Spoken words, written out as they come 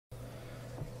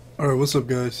Alright, what's up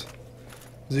guys?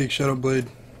 Zeke Shadowblade,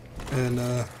 and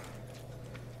I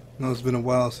know it's been a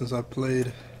while since I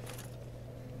played,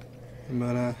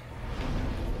 but I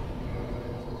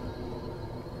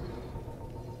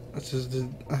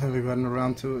haven't gotten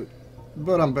around to it,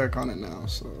 but I'm back on it now,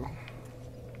 so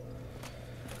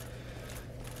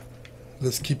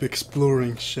let's keep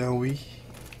exploring, shall we?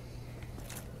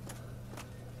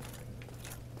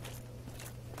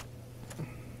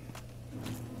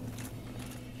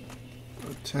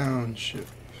 Township.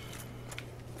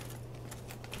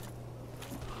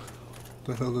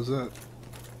 What the hell is that?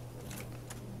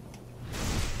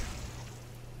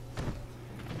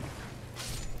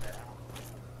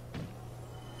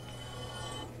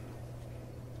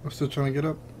 I'm still trying to get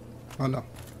up. Oh no.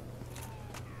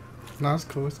 No, it's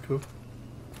cool, it's cool.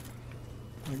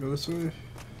 I go this way.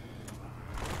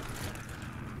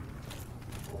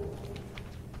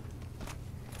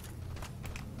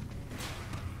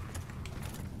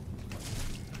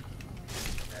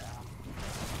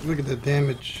 Look at the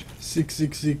damage.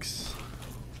 666.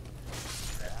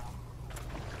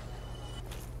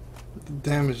 The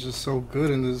damage is so good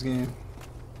in this game.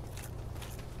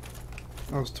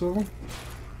 That was two of them?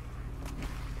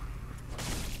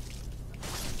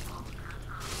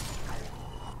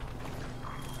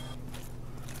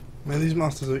 Man, these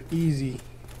monsters are easy.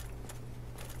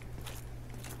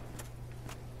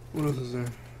 What else is there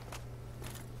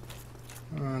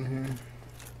around here?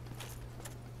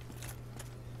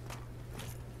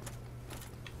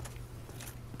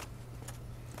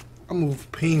 I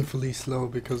move painfully slow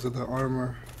because of the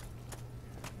armor.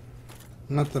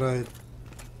 Not that I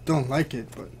don't like it,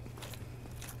 but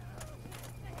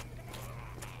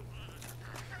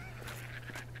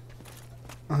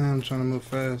I am trying to move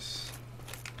fast.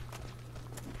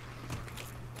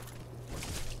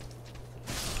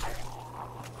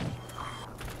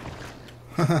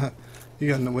 You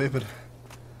got in the way, but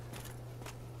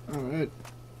alright.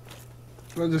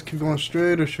 Should I just keep going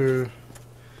straight, or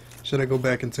should I go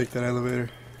back and take that elevator?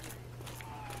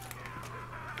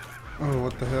 Oh,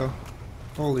 what the hell?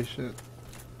 Holy shit.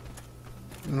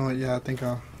 You know what, yeah, I think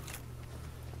I'll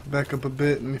back up a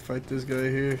bit. Let me fight this guy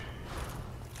here.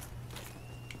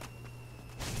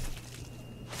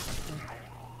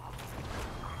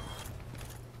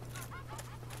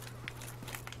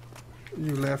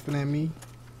 You laughing at me?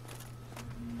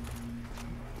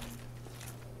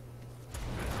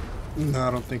 No,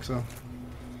 I don't think so.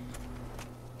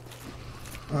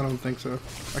 I don't think so.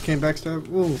 I can't backstab?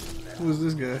 Ooh, who is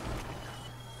this guy?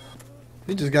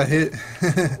 He just got hit.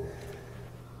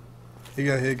 He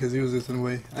got hit because he was just in the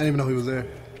way. I didn't even know he was there.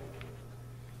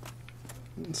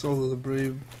 Soul of the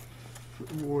Brave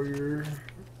Warrior.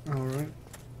 Alright.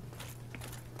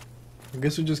 I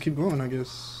guess we just keep going, I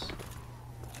guess.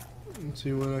 Let's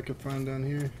see what I can find down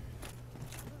here.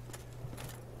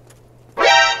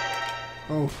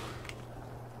 Oh.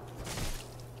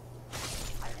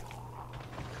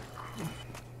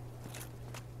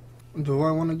 Do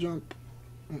I want to jump?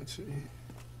 Let's see.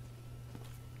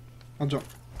 I'll jump.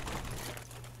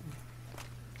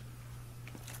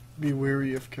 Be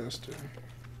wary of caster.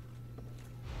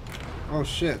 Oh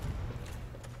shit.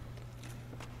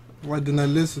 Why didn't I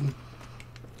listen?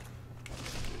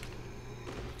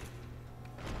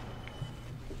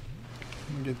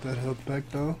 Get that health back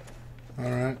though.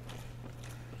 Alright.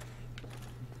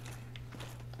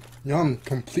 Yo, I'm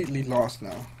completely lost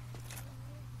now.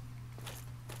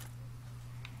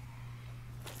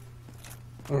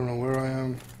 I don't know where I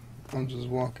am. I'm just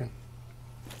walking.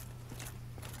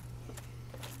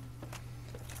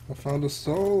 I found a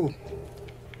soul.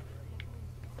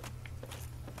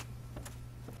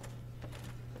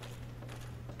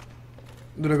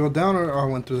 Did I go down, or I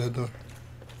went through that door?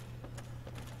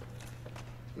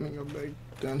 Let me go back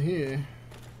down here.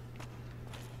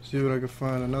 See what I can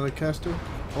find. Another caster?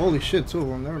 Holy shit, two of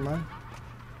them. Never mind.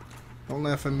 Don't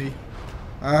laugh at me.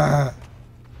 Ah!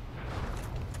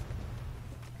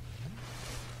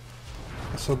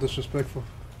 That's so disrespectful.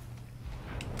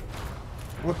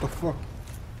 What the fuck?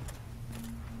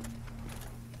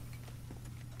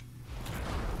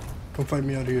 Come fight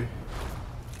me out here.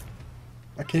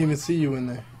 I can't even see you in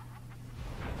there.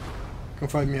 Come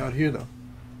fight me out here though.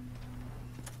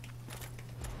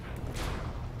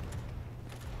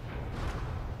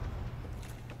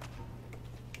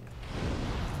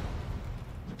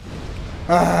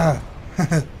 Ah!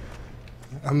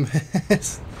 I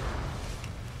missed.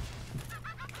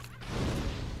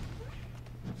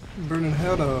 Burning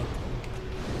hell though.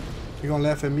 You gonna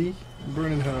laugh at me?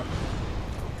 Burning hell.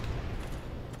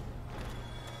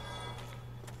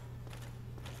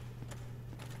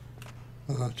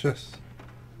 Chest.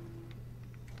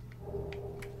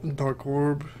 Dark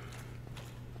orb.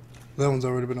 That one's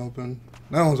already been open.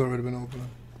 That one's already been open.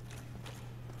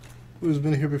 Who's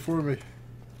been here before me?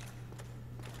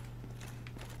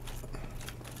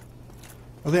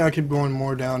 I think I keep going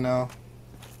more down now.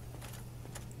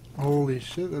 Holy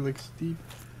shit, that looks deep.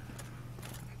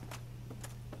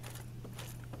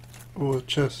 Oh, a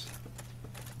chest.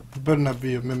 It better not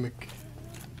be a mimic.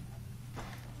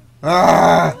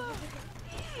 Ah!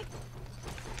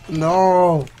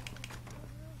 No!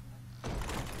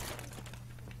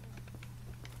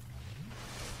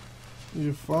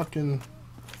 You fucking...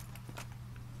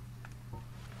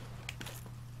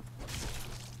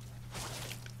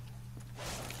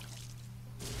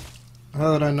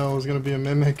 How did I know it was gonna be a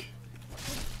mimic?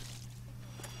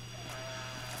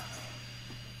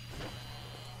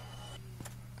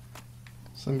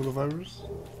 Symbol of Iris.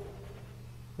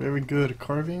 Very good.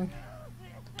 Carving.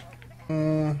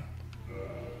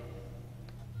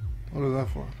 What is that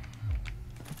for?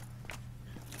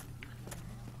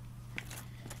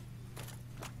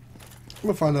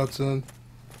 We'll find out soon.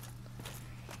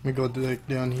 Let me go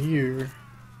down here.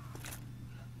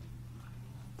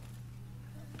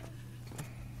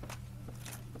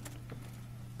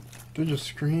 They're just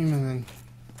screaming and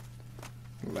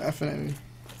laughing at me.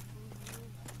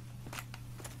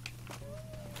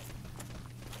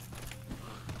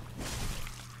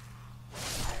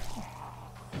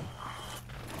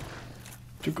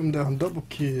 Took him down, double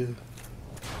kill.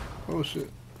 Oh shit.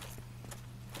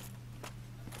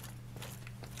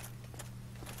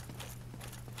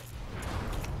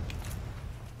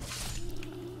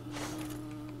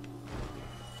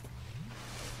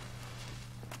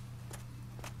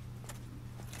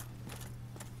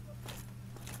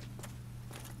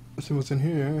 Let's see what's in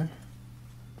here.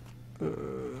 There's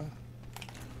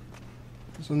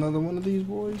another one of these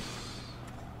boys.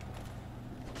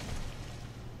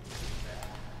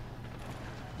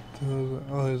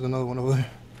 Oh, there's another one over there.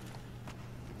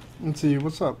 Let's see,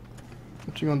 what's up?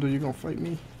 What you gonna do? You gonna fight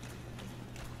me?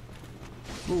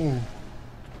 Boom.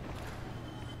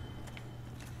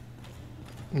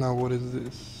 Now what is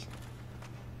this?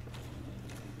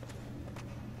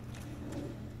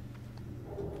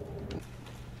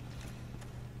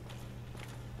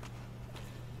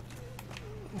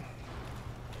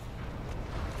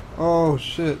 Oh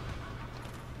shit.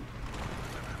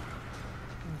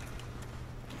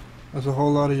 There's a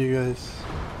whole lot of you guys.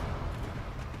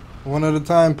 One at a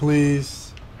time,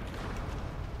 please.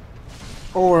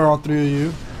 Or all three of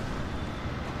you.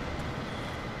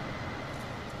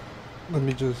 Let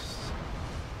me just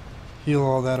heal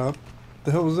all that up.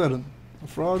 The hell was that? A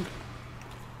frog?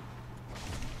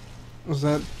 Was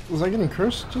I getting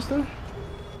cursed just there?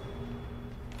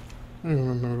 I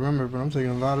don't remember, but I'm taking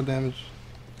a lot of damage.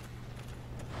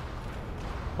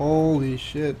 Holy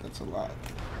shit, that's a lot.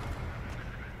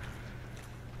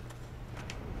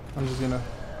 I'm just gonna...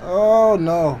 Oh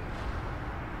no!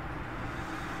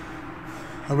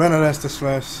 I ran out of Estus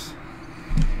Slash.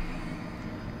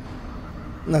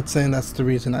 I'm not saying that's the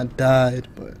reason I died,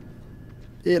 but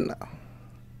you know.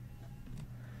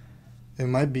 It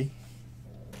might be.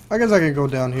 I guess I can go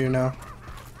down here now.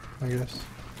 I guess.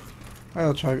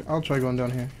 I'll try going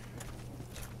down here.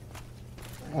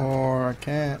 Or I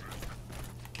can't.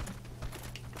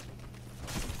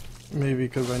 Maybe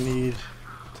because I need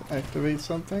to activate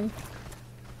something.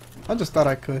 I just thought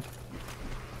I could.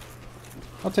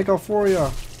 I'll take out 4 of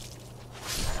y'all.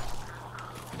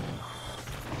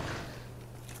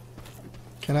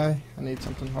 Can I? I need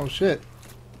something. Oh shit.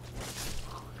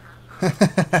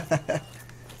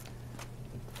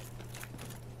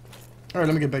 Alright,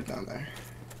 let me get back down there.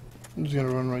 I'm just gonna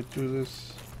run right through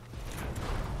this.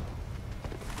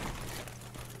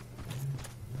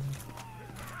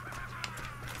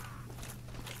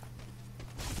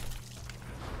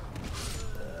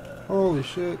 Holy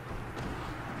shit.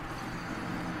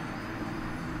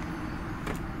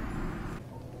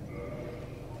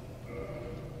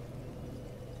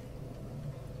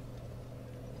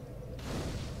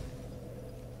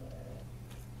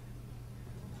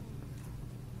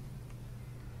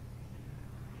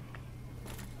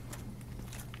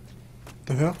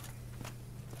 The hell?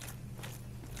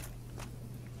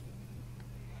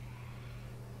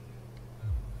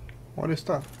 Why did it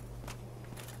stop?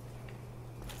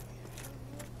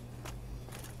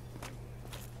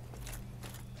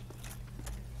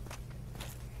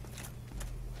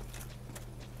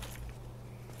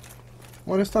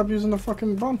 Why did it stop using the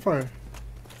fucking bonfire?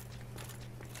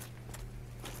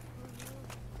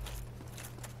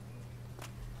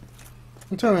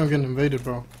 I'm telling you I'm getting invaded,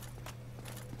 bro.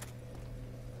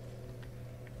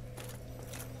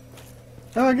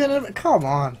 Am I getting invaded? Come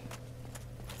on.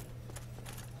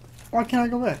 Why can't I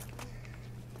go back?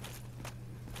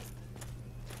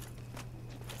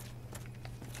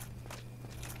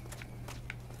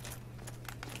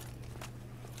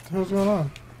 What the hell's going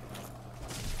on?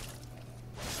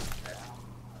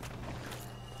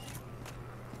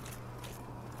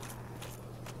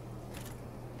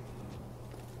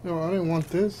 No, I didn't want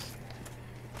this.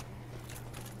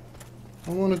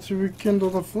 I wanted to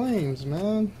rekindle the flames,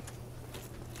 man.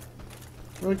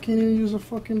 But I can't even use a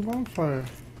fucking bonfire.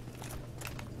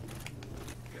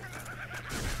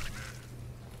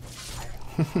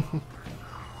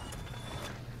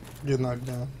 Get knocked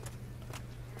down.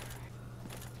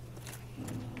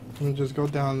 Let me just go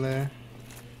down there.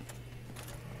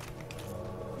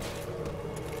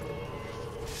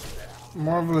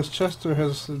 Marvelous Chester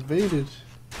has evaded.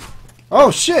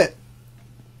 Oh shit!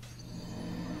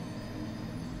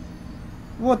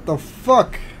 What the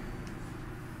fuck?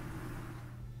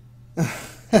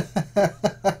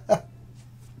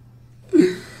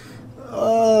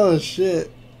 Oh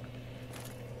shit.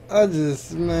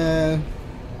 Man,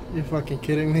 you fucking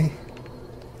kidding me?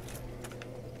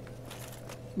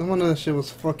 No wonder that shit was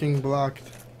fucking blocked.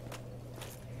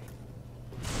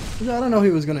 Yeah, I don't know he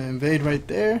was gonna invade right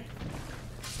there.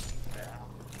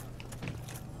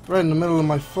 Right in the middle of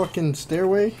my fucking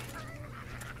stairway.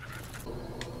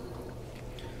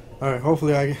 Alright,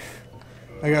 hopefully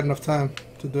I got enough time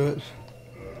to do it.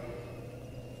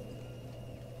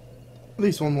 At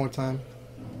least one more time.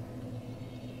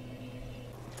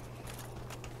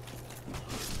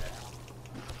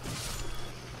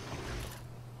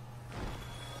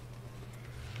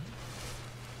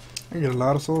 I get a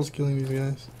lot of souls killing these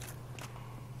guys.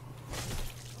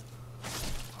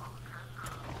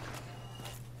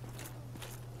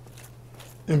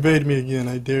 Invade me again,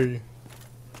 I dare you.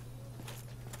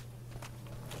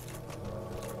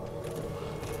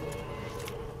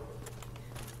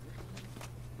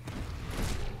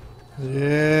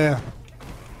 Yeah.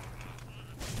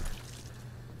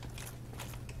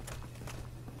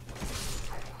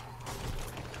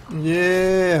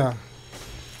 Yeah.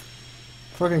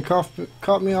 Fucking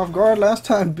caught me off guard last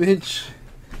time, bitch.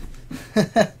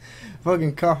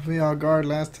 Fucking caught me off guard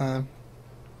last time.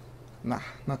 Nah,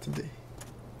 not today.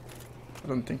 I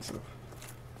don't think so.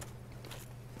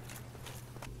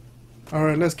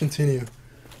 Alright, let's continue.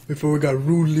 Before we got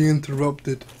rudely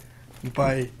interrupted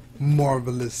by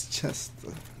Marvelous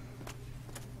Chester.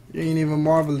 You ain't even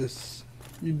marvelous.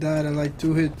 You died in like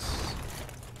 2 hits.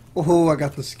 Oh, I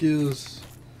got the skills.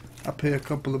 I pay a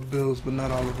couple of bills, but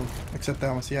not all of them. Except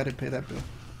that one. See, I didn't pay that bill.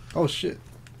 Oh, shit.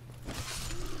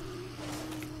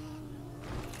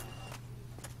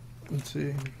 Let's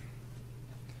see.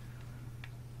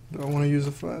 Do I want to use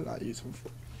a fire? I'll use a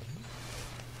fire.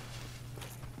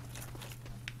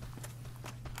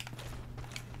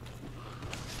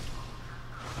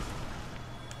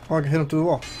 Oh, I can hit him through the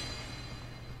wall.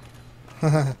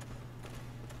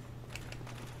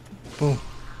 Boom.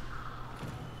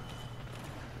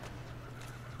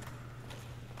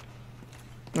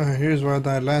 Alright, here's where I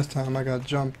died last time. I got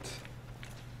jumped.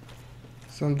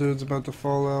 Some dude's about to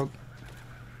fall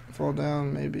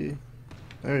down, maybe.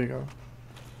 There you go.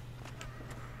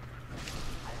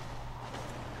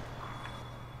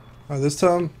 Alright, this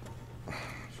time. Alright,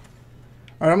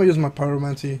 I'm gonna use my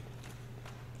pyromancy.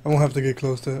 I won't have to get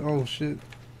close to it. Oh shit.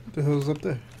 What the hell's up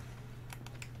there?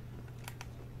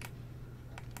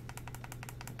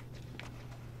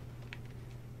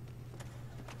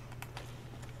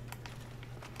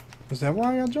 Is that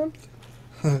why I got jumped?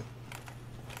 Are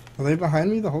they behind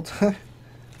me the whole time?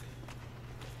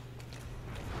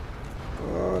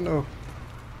 Oh no.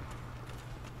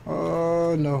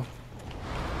 Oh no.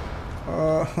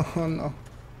 Oh no.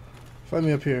 Find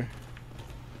me up here.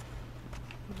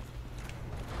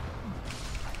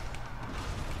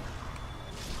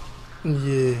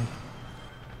 Yeah.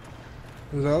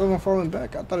 Was the other one falling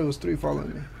back? I thought it was 3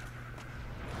 following me.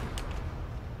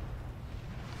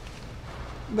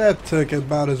 That took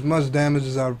about as much damage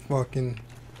as I fucking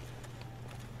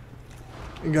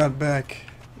got back.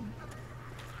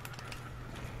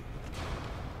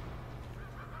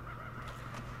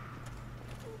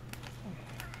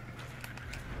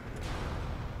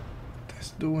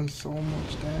 That's doing so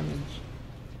much damage.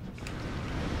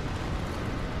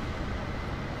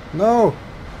 No!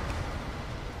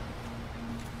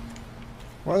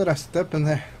 Why did I step in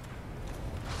there?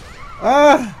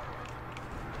 Ah!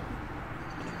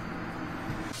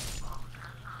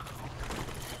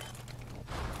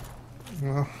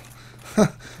 Well, I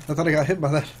thought I got hit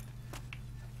by that.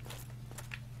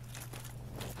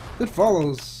 It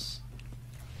follows.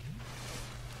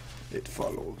 It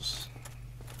follows.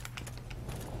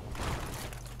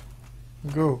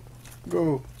 Go.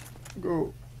 Go.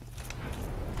 Go.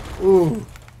 Ooh.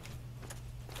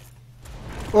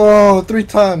 Oh, 3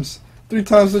 times. 3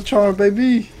 times the charm,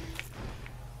 baby.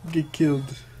 Get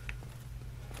killed.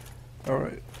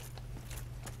 Alright.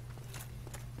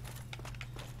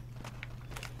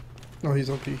 Oh, he's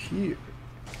okay here.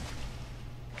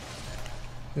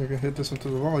 You're gonna hit this into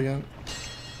the wall again.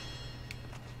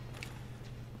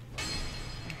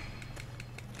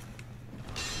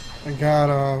 I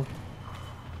got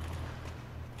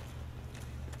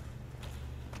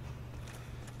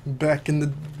back in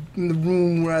the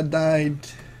room where I died.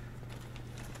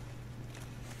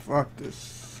 Fuck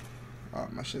this. Oh,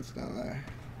 my shit's down there.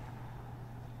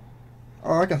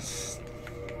 Oh, I can.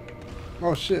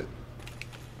 Oh shit.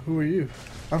 Who are you?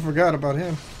 I forgot about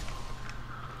him.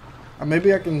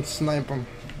 Maybe I can snipe him.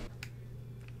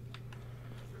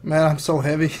 Man, I'm so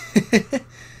heavy.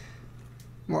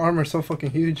 My armor's so fucking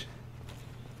huge.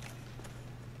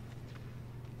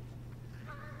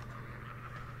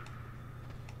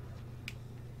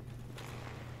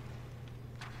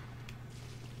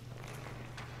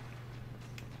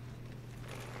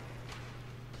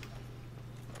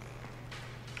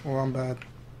 Oh, I'm bad.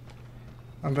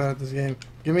 I'm bad at this game.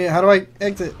 Give me. How do I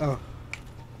exit? Oh.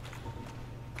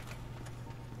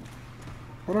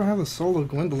 Why do I have the soul of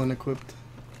Gwendolyn equipped?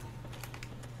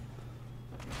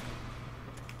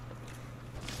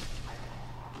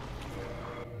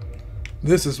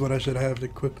 This is what I should have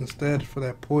equipped instead for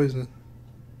that poison.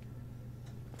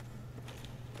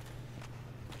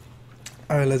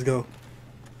 Alright, let's go.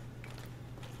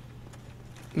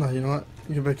 No, you know what?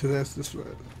 Get back to this way.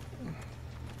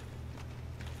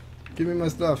 Give me my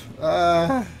stuff.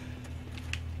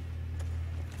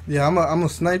 Yeah, I'm gonna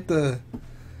snipe I'm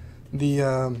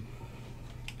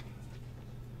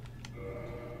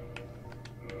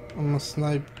gonna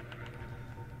snipe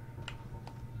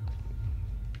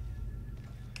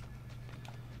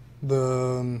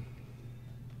the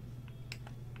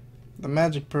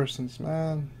magic persons,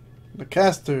 man. The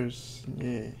casters.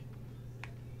 Yeah.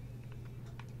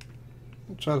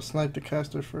 I'll try to snipe the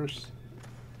caster first.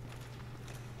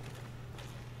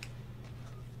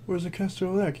 Where's the caster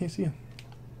over there? I can't see him.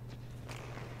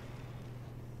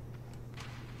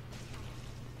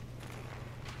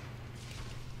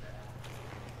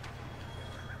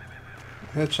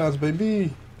 Headshots,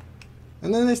 baby.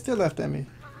 And then they still left at me.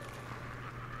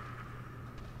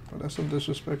 Oh, that's some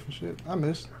disrespectful shit. I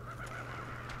missed.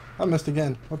 I missed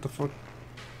again. What the fuck?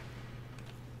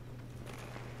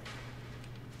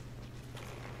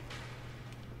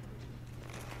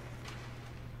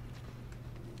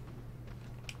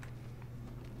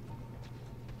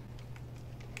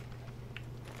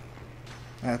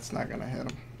 That's not gonna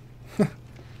hit him.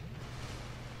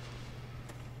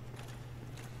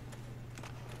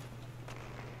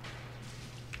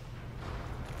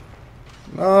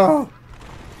 No!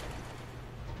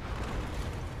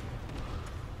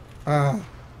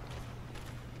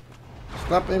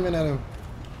 Stop aiming at him.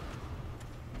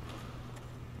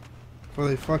 Before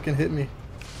they fucking hit me.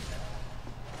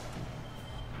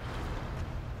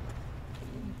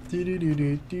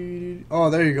 Oh,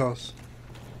 there he goes.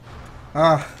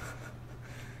 Why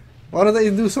do they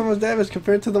do so much damage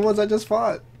compared to the ones I just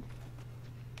fought?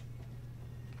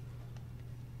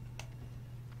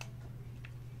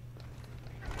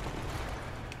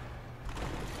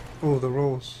 Oh, the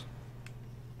rolls.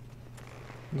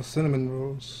 The cinnamon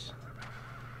rolls.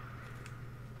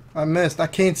 I missed. I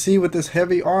can't see with this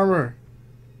heavy armor.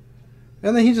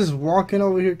 And then he's just walking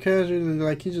over here casually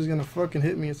like he's just gonna fucking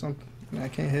hit me or something. And I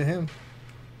can't hit him.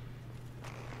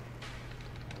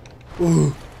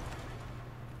 Ooh.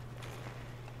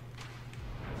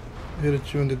 Hit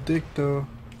at you in the dick though.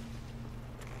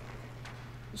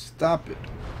 Stop it.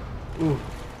 Ooh.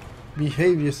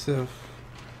 Behave yourself.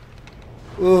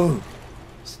 Ooh.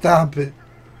 Stop it.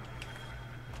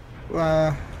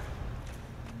 Wow.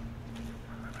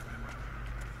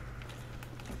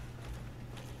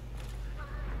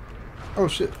 Oh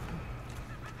shit.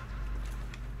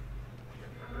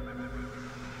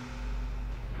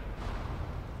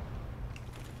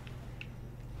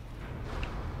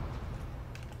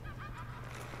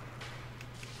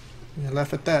 Yeah,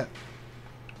 laugh at that.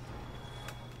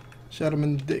 Shot him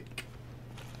in the dick.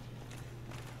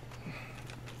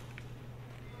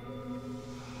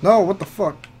 No, what the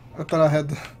fuck? I thought I had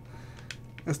the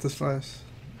Estus Flash.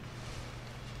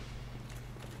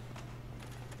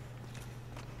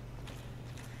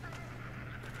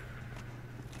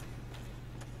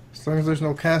 As long as there's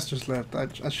no casters left,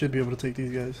 I should be able to take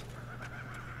these guys.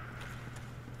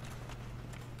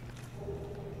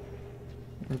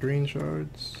 Green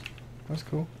shards. That's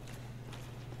cool.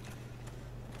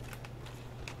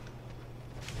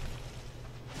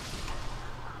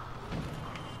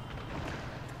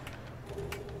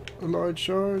 Large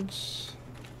shards.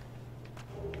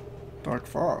 Dark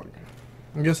fog.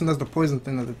 I'm guessing that's the poison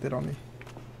thing that it did on me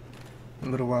a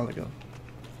little while ago.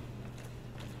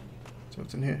 So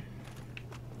it's in here.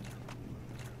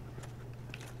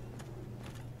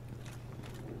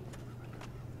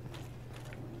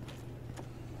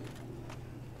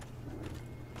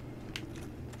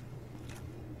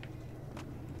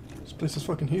 This place is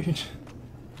fucking huge.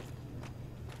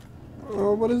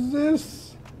 Oh, what is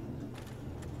this?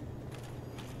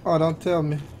 Oh, don't tell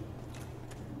me.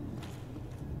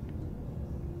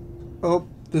 Oh,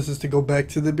 this is to go back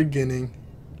to the beginning.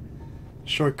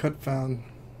 Shortcut found.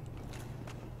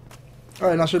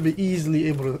 Alright, I should be easily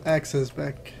able to access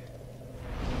back.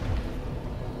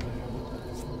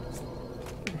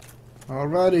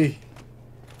 Alrighty.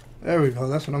 There we go,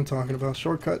 that's what I'm talking about.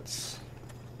 Shortcuts.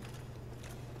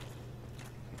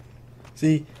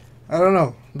 See, I don't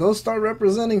know. Those start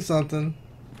representing something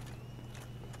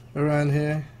around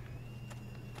here.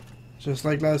 Just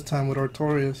like last time with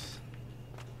Artorias.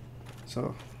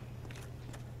 So.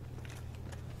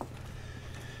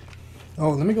 Oh,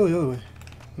 let me go the other way.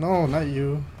 No, not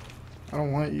you. I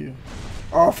don't want you.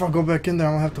 Oh, if I go back in there,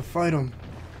 I'm gonna have to fight him.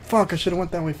 Fuck, I should've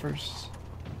went that way first.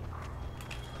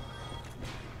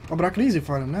 Oh, but I could easily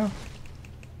fight him now.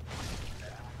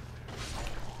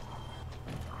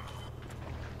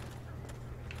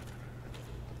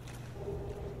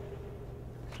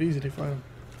 Could easily fight him.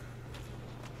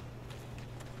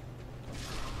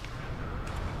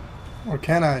 Or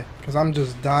can I? Because I'm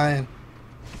just dying.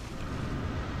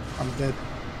 I'm dead.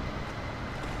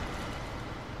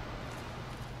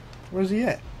 Where's he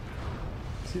at?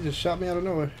 He just shot me out of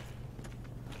nowhere.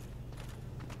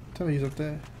 Tell me he's up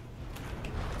there.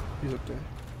 He's up there.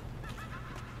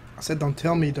 I said don't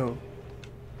tell me though.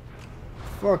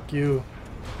 Fuck you.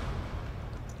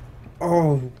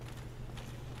 Oh.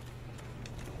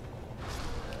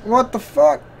 What the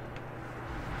fuck?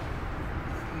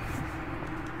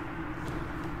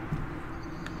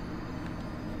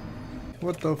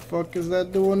 What the fuck is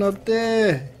that doing up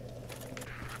there?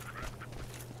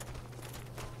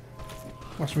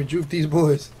 Watch me juke these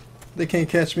boys. They can't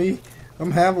catch me.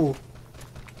 I'm Havel.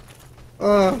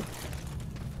 Alright,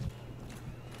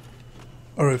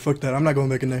 fuck that. I'm not going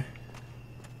back in there.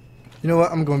 You know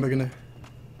what? I'm going back in there.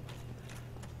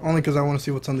 Only because I want to see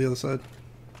what's on the other side.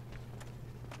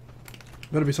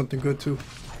 Better be something good too.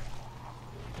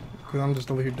 Because I'm just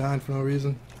over here dying for no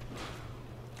reason.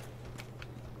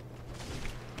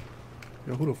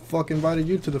 Yo, who the fuck invited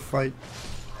you to the fight?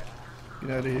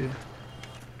 Get out of here.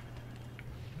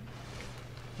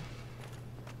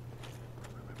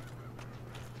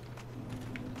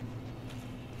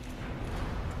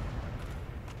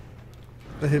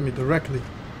 That hit me directly.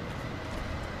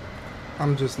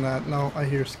 I'm just not. No, I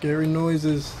hear scary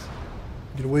noises.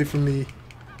 Get away from me.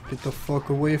 Get the fuck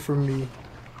away from me.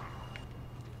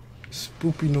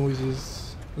 Spoopy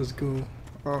noises. Let's go.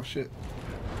 Oh shit.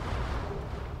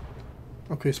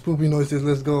 Okay, spoopy noises,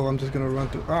 let's go. I'm just gonna run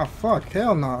through. Ah, fuck,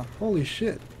 hell nah. Holy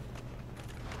shit.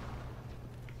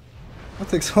 I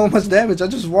take so much damage. I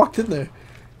just walked in there.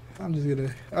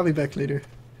 I'll be back later.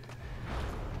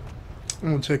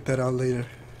 I'm gonna check that out later.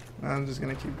 I'm just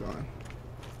gonna keep going.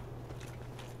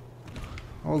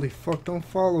 Holy fuck, don't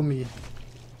follow me.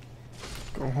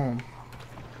 Go home.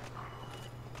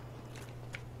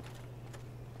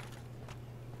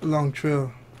 A long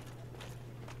trail.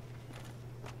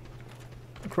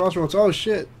 Crossroads. Oh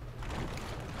shit.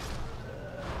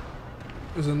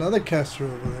 There's another caster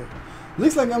over there.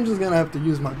 Looks like I'm just gonna have to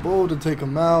use my bow to take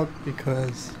them out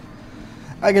because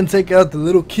I can take out the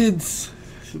little kids.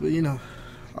 But you know,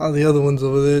 all the other ones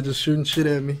over there just shooting shit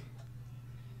at me.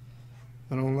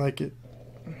 I don't like it.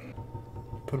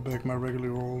 Put back my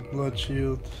regular old blood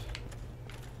shield.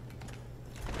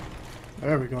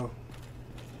 There we go.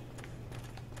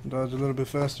 Dodge a little bit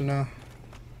faster now.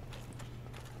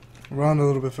 Run a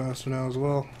little bit faster now as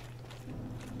well.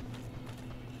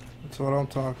 That's what I'm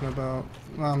talking about.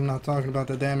 I'm not talking about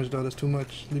the damage though. That's too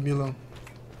much. Leave me alone.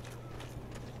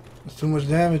 It's too much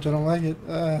damage. I don't like it.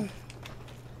 The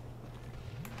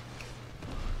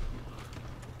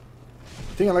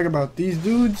thing I like about these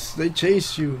dudes, they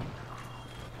chase you.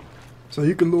 So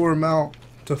you can lure them out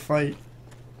to fight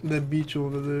that beach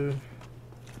over there.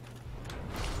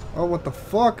 Oh, what the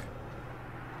fuck?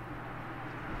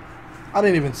 I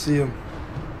didn't even see him.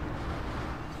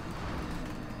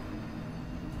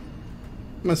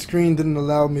 My screen didn't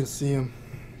allow me to see him.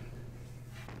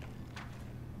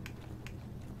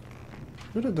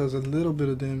 But it does a little bit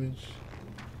of damage.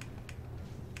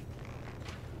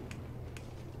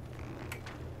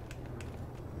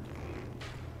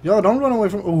 Yo, don't run away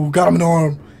from. Oh, got him in the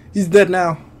arm. He's dead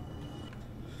now.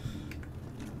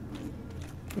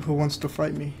 Who wants to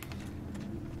fight me?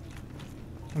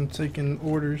 I'm taking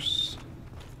orders.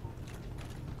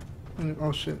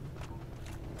 Oh shit.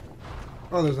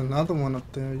 Oh, there's another one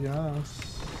up there.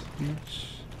 Yes. Beach.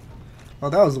 Oh,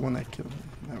 that was the one that killed me.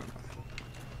 Never mind.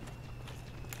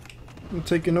 I'm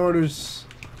taking orders.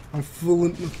 I'm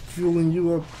fueling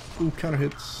you up. Ooh, counter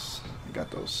hits. I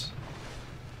got those.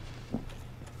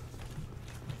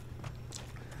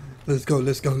 Let's go,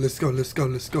 let's go, let's go, let's go,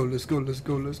 let's go, let's go, let's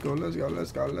go, let's go, let's go,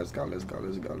 let's go, let's go, let's go,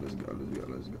 let's go, let's go, let's go,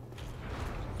 let's go.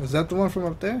 Is that the one from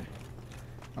up there?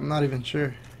 I'm not even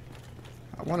sure.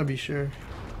 I want to be sure.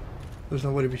 There's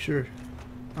no way to be sure.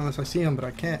 Unless I see him, but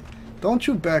I can't. Don't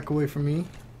you back away from me.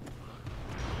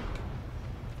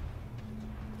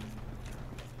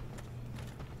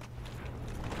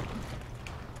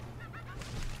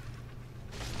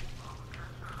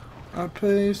 I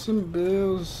pay some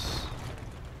bills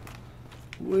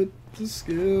with the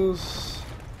skills.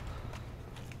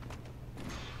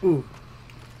 Ooh,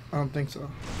 I don't think so.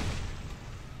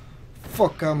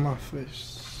 Fuck out my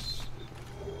face.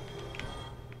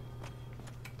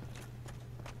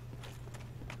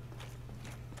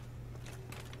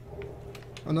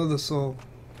 Another soul.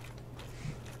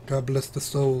 God bless the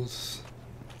souls.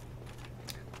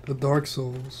 The dark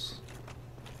souls.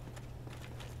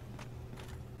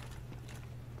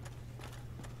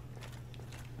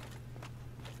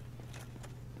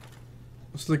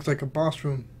 This looks like a boss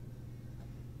room.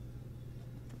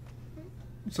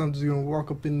 So I'm just gonna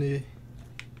walk up in there.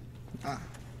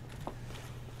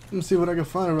 Let me see what I can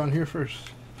find around here first.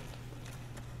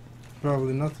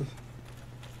 Probably nothing.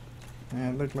 Yeah,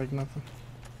 it looked like nothing.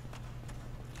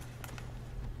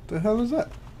 The hell is that?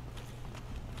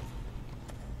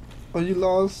 Oh, you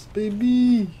lost,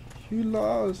 baby. You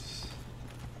lost.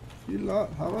 You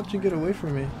lost. How about you get away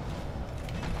from me?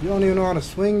 You don't even know how to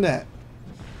swing that.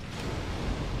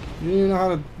 You don't even know how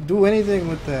to do anything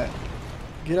with that.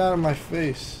 Get out of my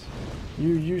face.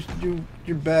 You're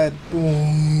bad.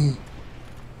 Boom.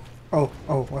 Oh,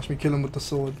 watch me kill him with the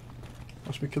sword.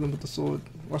 Watch me kill him with the sword.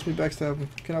 Watch me backstab him.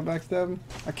 Can I backstab him?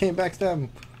 I can't backstab him.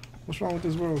 What's wrong with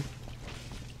this world?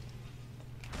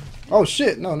 Oh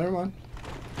shit, no, never mind.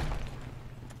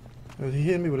 He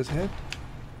hit me with his head.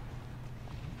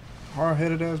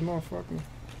 Hard-headed ass motherfucker.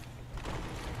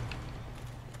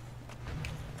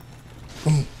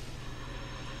 Boom.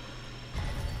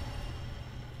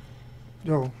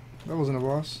 Yo, that wasn't a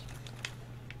boss.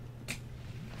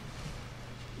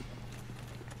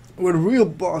 Where the real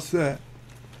boss at?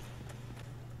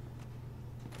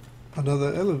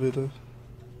 Another elevator.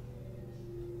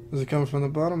 Is it coming from the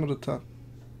bottom or the top?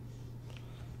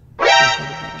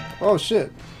 Oh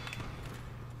shit.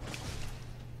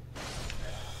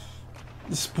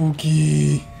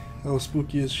 Spooky. That was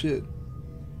spooky as shit.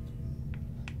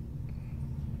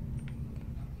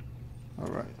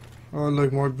 Alright. Oh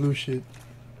look, more blue shit.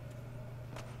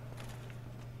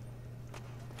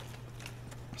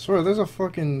 I swear there's a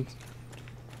fucking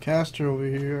caster over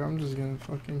here. I'm just gonna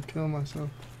fucking kill myself.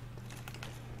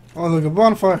 Oh look, a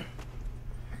bonfire.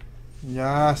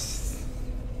 Yes.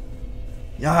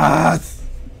 Yes.